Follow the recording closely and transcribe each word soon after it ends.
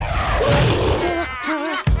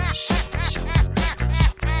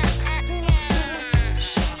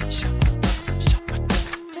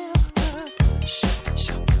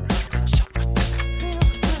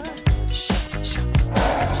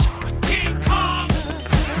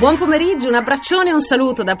Buon pomeriggio, un abbraccione e un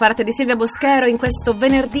saluto da parte di Silvia Boschero in questo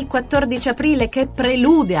venerdì 14 aprile che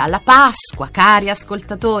prelude alla Pasqua, cari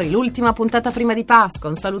ascoltatori, l'ultima puntata prima di Pasqua.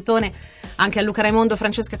 Un salutone anche a Luca Raimondo,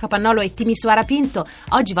 Francesca Capannolo e Timisoara Pinto.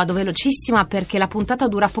 Oggi vado velocissima perché la puntata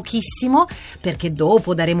dura pochissimo, perché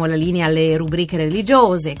dopo daremo la linea alle rubriche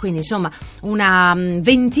religiose, quindi insomma una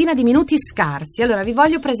ventina di minuti scarsi. Allora vi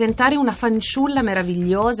voglio presentare una fanciulla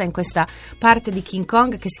meravigliosa in questa parte di King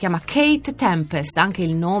Kong che si chiama Kate Tempest, anche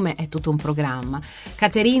il nome è tutto un programma.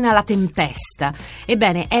 Caterina la Tempesta.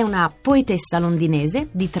 Ebbene, è una poetessa londinese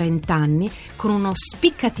di 30 anni con uno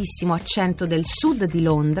spiccatissimo accento del sud di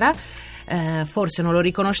Londra. Forse non lo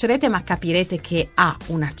riconoscerete, ma capirete che ha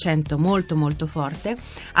un accento molto molto forte.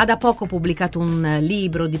 Ha da poco pubblicato un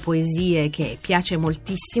libro di poesie che piace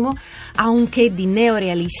moltissimo, ha un che di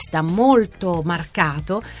neorealista molto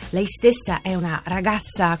marcato. Lei stessa è una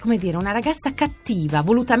ragazza, come dire, una ragazza cattiva,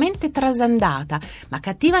 volutamente trasandata, ma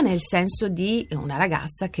cattiva nel senso di una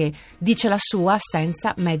ragazza che dice la sua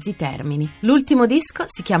senza mezzi termini. L'ultimo disco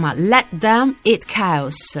si chiama Let Them Eat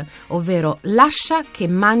Chaos, ovvero lascia che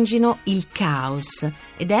mangino il caos,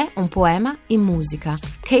 ed è un poema in musica.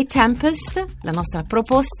 Kate Tempest, la nostra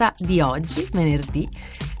proposta di oggi, venerdì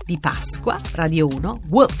di Pasqua, Radio 1.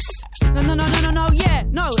 Whoops! No, yeah,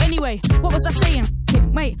 no, anyway, what was I saying?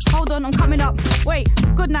 Wait, hold on, I'm coming up. Wait,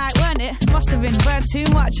 good night, weren't it? Must have been burned too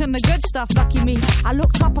much on the good stuff, lucky me. I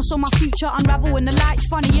looked up, I saw my future unravel in the lights,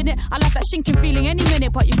 funny innit? I love that sinking feeling any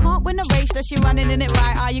minute, but you can't win a race unless you're running in it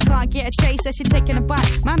right. You can't get a taste unless you're taking a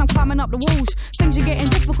bite. Man, I'm climbing up the walls, things are getting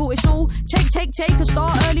difficult, it's all take, and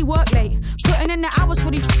start early, work late. Putting in the hours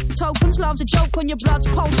for these tokens, love's a joke when your blood's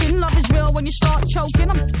pulsing. Love is real when you start choking,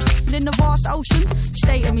 I'm in the vast ocean.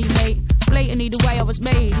 State of me, mate, blatantly the way I was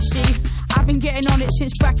made, you see. I've been getting on it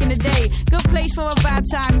since back in the day. Good place for a bad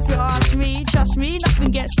time if you ask me. Trust me, nothing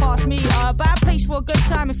gets past me. A bad place for a good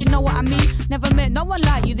time if you know what I mean. Never met no one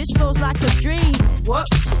like you, this feels like a dream.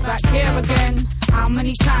 Whoops, back here again. How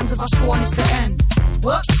many times have I sworn it's the end?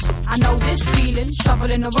 Whoops, I know this feeling.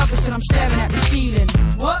 Shoveling the rubbish till I'm staring at the ceiling.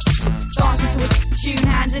 Whoops, dancing to a tune,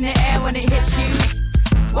 hands in the air when it hits you.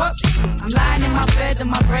 Whoops, I'm lying in my bed and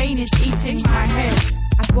my brain is eating my head.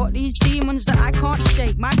 I've got these demons that I can't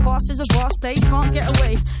shake. My past is a vast place, can't get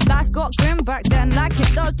away. Life got grim back then like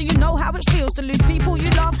it does. Do you know how it feels to lose people you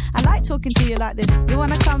love? I like talking to you like this. You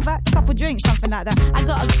wanna come back? Couple drinks, something like that. I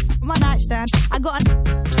got my nightstand. I got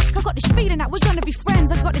this feeling that we're gonna be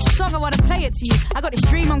friends. I got this song, I wanna play it to you. I got this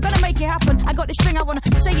dream, I'm gonna make it happen. I got this thing, I wanna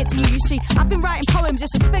say it to you. You see, I've been writing poems,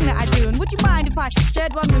 it's a thing that I do. And would you mind if I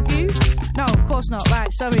shared one with you? No, of course not,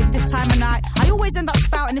 right, sorry, this time of night I always end up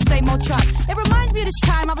spouting the same old track. It reminds me of this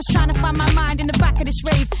time I was trying to find my mind in the back of this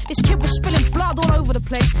rave. This kid was spilling blood all over the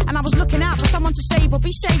place, and I was looking out for someone to save or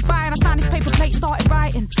be saved by, and I found this paper plate, started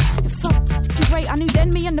writing. It felt great, I knew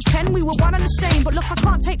then me and the pen, we were one and the same. But look, I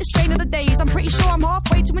can't take the strain of the days, I'm pretty sure I'm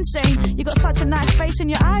halfway to insane. You got such a nice face and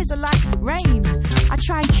your eyes are like rain. I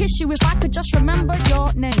try and kiss you if I could just remember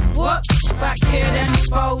your name. Whoops, back here then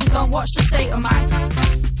suppose, don't watch the state of mind.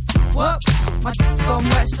 Whoops, my gone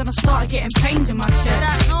west and I started getting pains in my chest.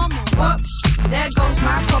 That's normal. Whoops, there goes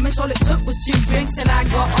my promise. All it took was 2 drinks till I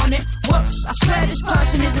got on it. Whoops, I swear this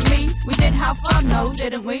person isn't me. We did have fun, no,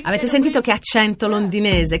 didn't we? Avete sentito che accento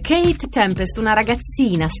londinese? Kate Tempest, una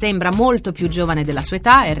ragazzina, sembra molto più giovane della sua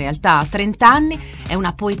età, in realtà ha 30 anni, è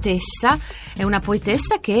una poetessa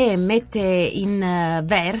che mette in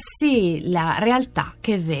versi la realtà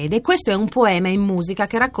che vede. Questo è un poema in musica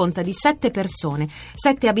che racconta di 7 persone,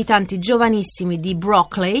 7 abitanti giovanissimi di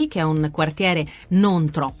Brockley, che è un quartiere non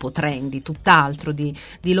troppo trendy, tutt'altro di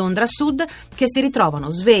Londra Sud, che si ritrovano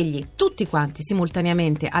svegli tutti quanti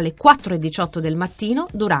simultaneamente alle 4:18 del mattino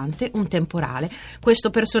durante un temporale. Questo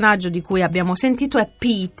personaggio di cui abbiamo sentito è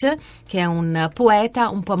Pete, che è un poeta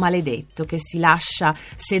un po' maledetto, che si lascia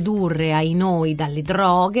sedurre ai noi dalle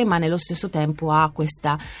droghe, ma nello stesso tempo ha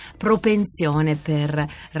questa propensione per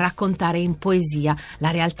raccontare in poesia la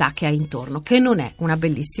realtà che ha intorno, che non è una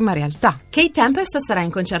bellissima realtà. Kate Tempest sarà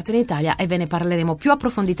in concerto in Italia e ve ne parleremo più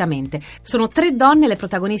approfonditamente. Sono 3 donne le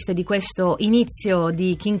protagoniste di questo inizio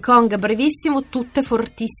di King Kong brevissimo, tutte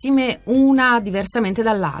fortissime, una diversamente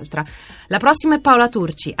dall'altra. La prossima è Paola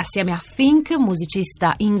Turci, assieme a Fink,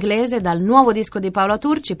 musicista inglese dal nuovo disco di Paola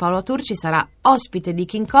Turci. Paola Turci sarà ospite di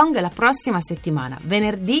King Kong la prossima settimana,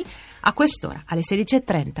 venerdì a quest'ora, alle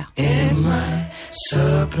 16:30. Am I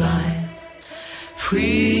sublime?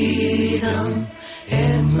 Freedom,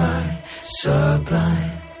 am I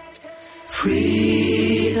sublime?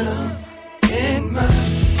 Freedom, am I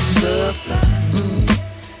sublime?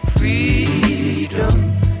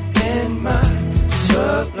 Freedom, am I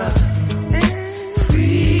sublime?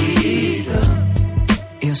 Freedom.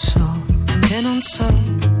 Io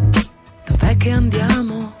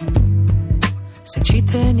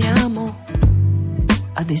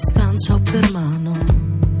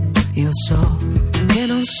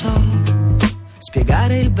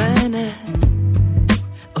pagare il bene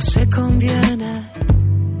o se conviene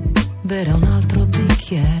bere un altro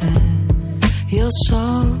bicchiere. Io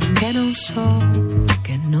so che non so,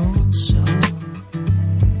 che non so.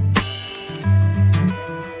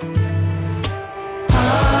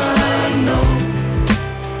 I know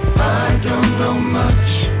I don't know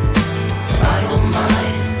much, I don't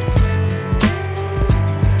mind.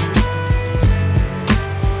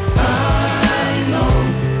 I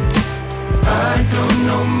know I don't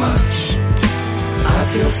know much, I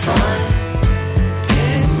feel fine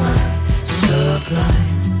in my sublime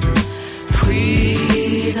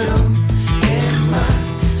freedom, in my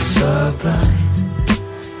sublime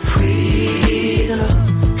freedom.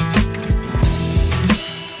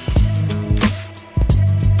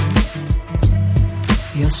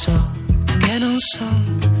 Io so che non so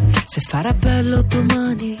se farà bello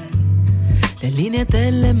domani, le linee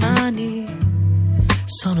delle mani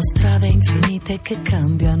sono strade infinite che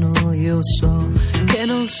cambiano. Io so che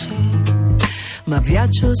non so, ma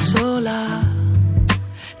viaggio sola,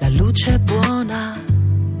 la luce è buona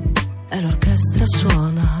e l'orchestra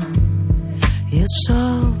suona. Io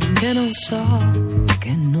so che non so,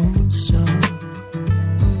 che non so.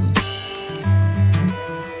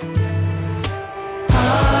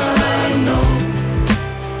 I know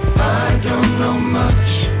I don't know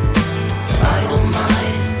much, I don't mind.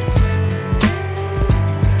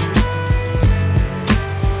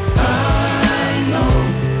 I know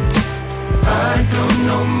I don't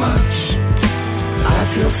know much, I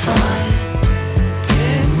feel fine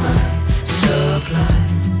in my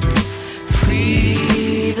sublime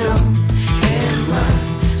freedom, in my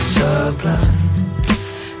sublime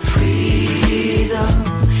freedom,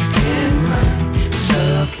 in my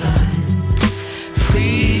sublime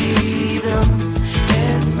freedom,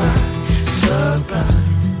 in my sublime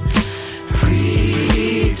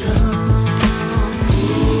freedom.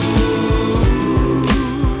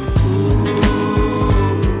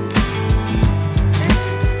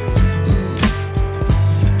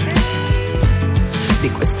 Di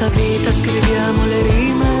questa vita scriviamo le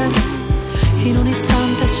rime in un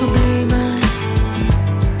istante sublime.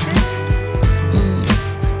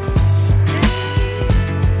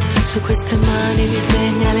 Su queste mani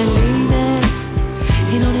disegna le linee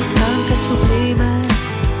in un istante sublime.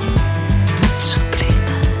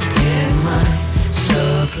 Sublime. In my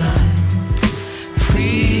sublime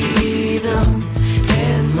freedom,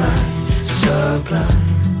 in my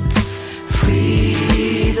sublime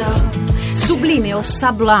freedom. Sublime o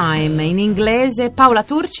Sublime in inglese, Paola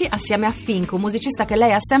Turci assieme a Finco, un musicista che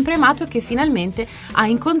lei ha sempre amato e che finalmente ha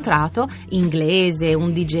incontrato, inglese,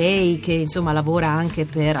 un DJ che insomma ha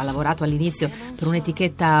lavorato all'inizio per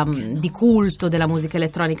un'etichetta di culto della musica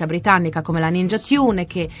elettronica britannica come la Ninja Tune,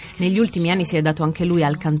 che negli ultimi anni si è dato anche lui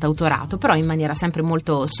al cantautorato, però in maniera sempre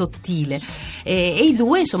molto sottile, e i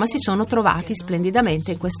due insomma si sono trovati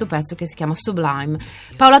splendidamente in questo pezzo che si chiama Sublime.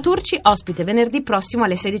 Paola Turci ospite venerdì prossimo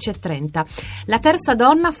alle 16:30. La terza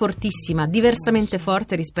donna fortissima, diversamente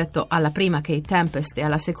forte rispetto alla prima che è Tempest e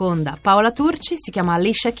alla seconda Paola Turci, si chiama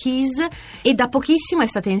Alicia Keys e da pochissimo è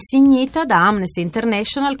stata insignita da Amnesty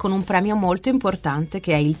International con un premio molto importante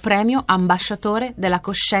che è il premio Ambasciatore della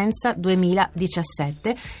Coscienza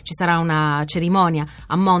 2017. Ci sarà una cerimonia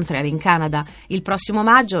a Montreal in Canada il prossimo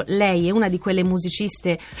maggio. Lei è una di quelle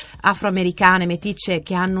musiciste afroamericane meticce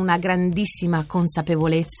che hanno una grandissima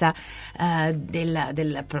consapevolezza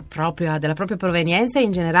della propria provenienza e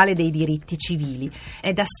in generale dei diritti civili.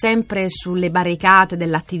 È da sempre sulle barricate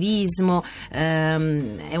dell'attivismo,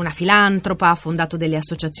 è una filantropa, ha fondato delle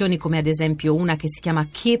associazioni come ad esempio una che si chiama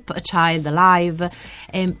Keep a Child Alive,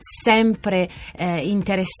 è sempre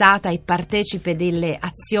interessata e partecipe delle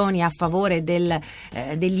azioni a favore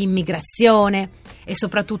dell'immigrazione e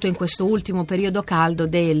soprattutto in questo ultimo periodo caldo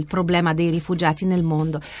del problema dei rifugiati nel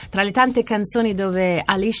mondo. Tra le tante canzoni dove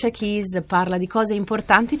Alicia Keys parla di cose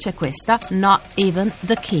importanti c'è questa, Not Even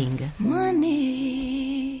the King.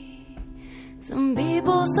 Money. Some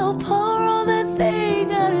people so poor all that they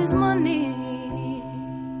got is money.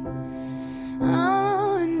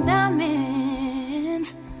 Oh, and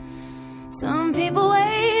diamonds. Some people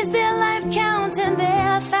waste their life counting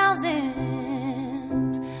their thousands.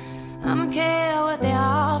 I don't care what they're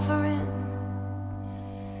offering,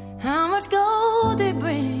 how much gold they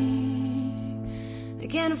bring. They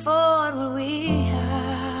can't afford what we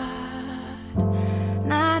had.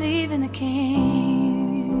 Not even the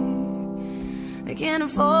king. They can't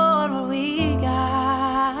afford what we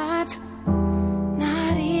got.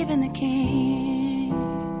 Not even the king.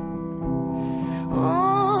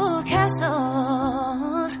 Oh,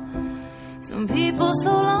 castles. Some people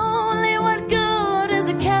so lonely, what good is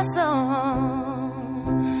a castle?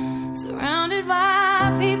 my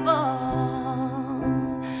people.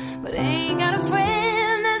 But ain't got a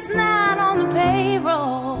friend that's not on the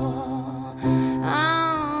payroll. Oh,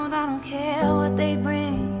 I don't care what they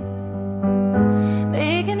bring.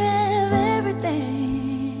 They can have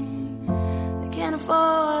everything. They can't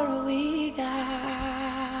afford what we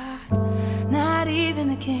got. Not even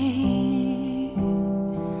the king.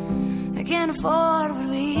 They can't afford what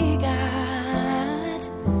we got.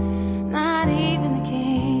 Not even the king.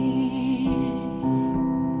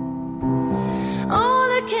 All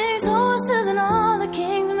the king's horses and all the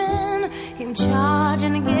king's men came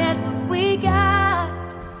charging to get what we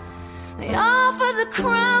got. They offer the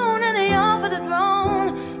crown and they offer the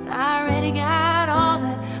throne, but I already got all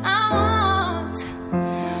that I want.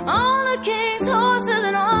 All the king's horses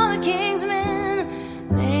and all the king's men,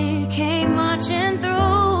 they came marching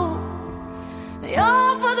through. They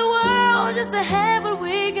offer the world just to have what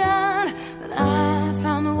we got, but I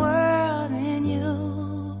found the world in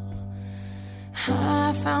you.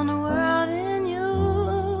 I found the world in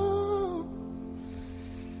you.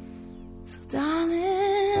 So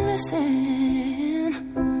darling, listen.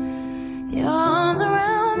 Your arms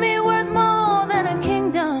around me worth more than a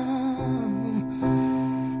kingdom.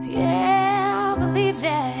 Yeah, I believe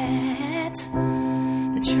that.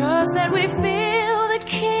 The trust that we feel, the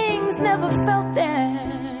kings never felt that.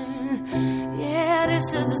 Yeah,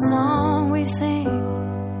 this is the song we sing.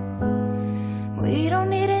 We don't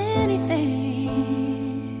need anything.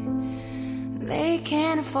 They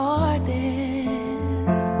can't afford this.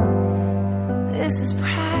 This is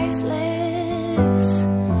priceless.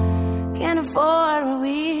 Can't afford what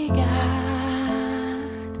we got.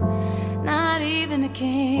 Not even the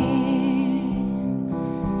king.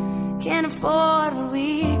 Can't afford what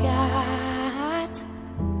we got.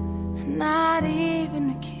 Not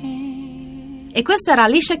even the king. E questa era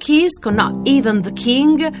Alicia Keys con Not Even the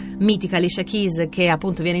King, mitica Alicia Keys, che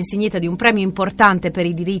appunto viene insignita di un premio importante per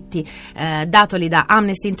i diritti datoli da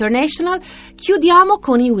Amnesty International. Chiudiamo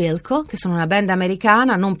con i Wilco, che sono una band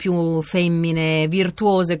americana, non più femmine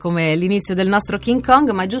virtuose come l'inizio del nostro King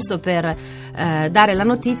Kong, ma giusto per dare la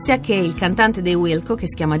notizia che il cantante dei Wilco, che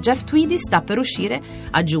si chiama Jeff Tweedy, sta per uscire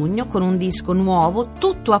a giugno con un disco nuovo,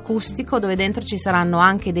 tutto acustico, dove dentro ci saranno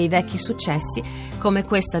anche dei vecchi successi come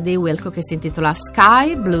questa dei Wilco che si intitola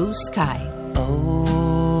Sky Blue Sky.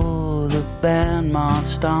 Oh, the band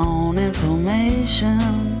marched on in formation.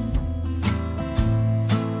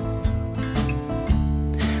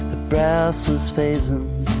 The brass was phasing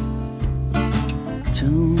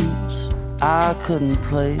tunes I couldn't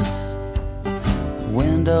place.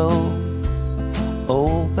 Windows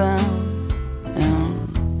open and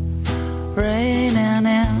raining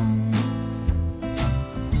in.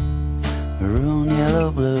 Maroon,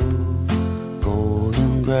 yellow, blue,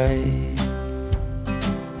 golden gray.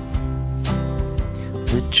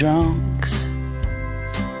 The drunks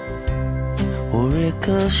were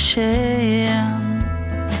ricocheting.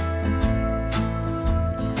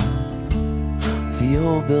 The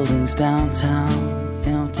old buildings downtown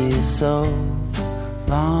empty so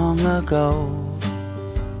long ago.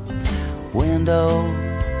 Windows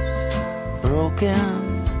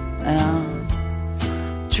broken and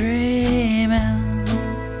dreaming.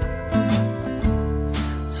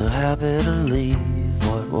 So happy to leave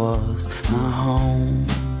what was my home.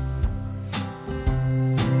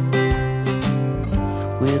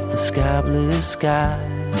 With the sky blue sky,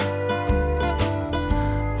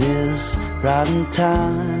 this rotten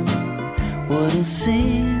time wouldn't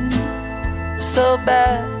seem so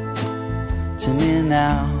bad to me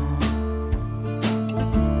now.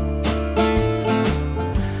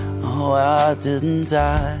 Oh, I didn't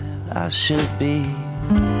die, I should be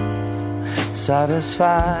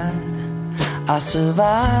satisfied. I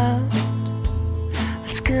survived,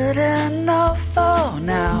 it's good enough for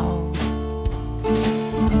now.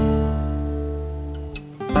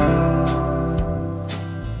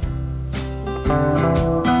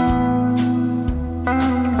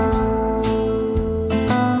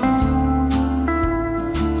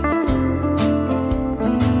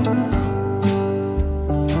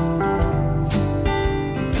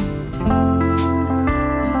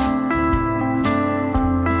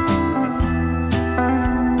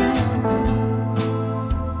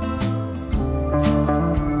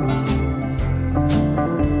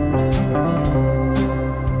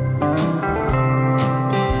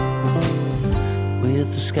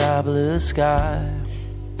 Sky blue sky,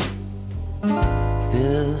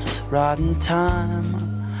 this rotten time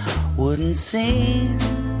wouldn't seem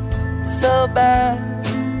so bad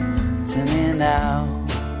to me now.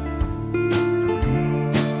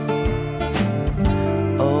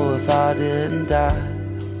 Oh, if I didn't die,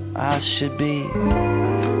 I should be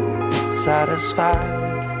satisfied.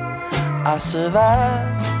 I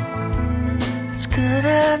survived. It's good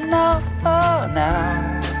enough for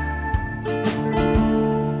now.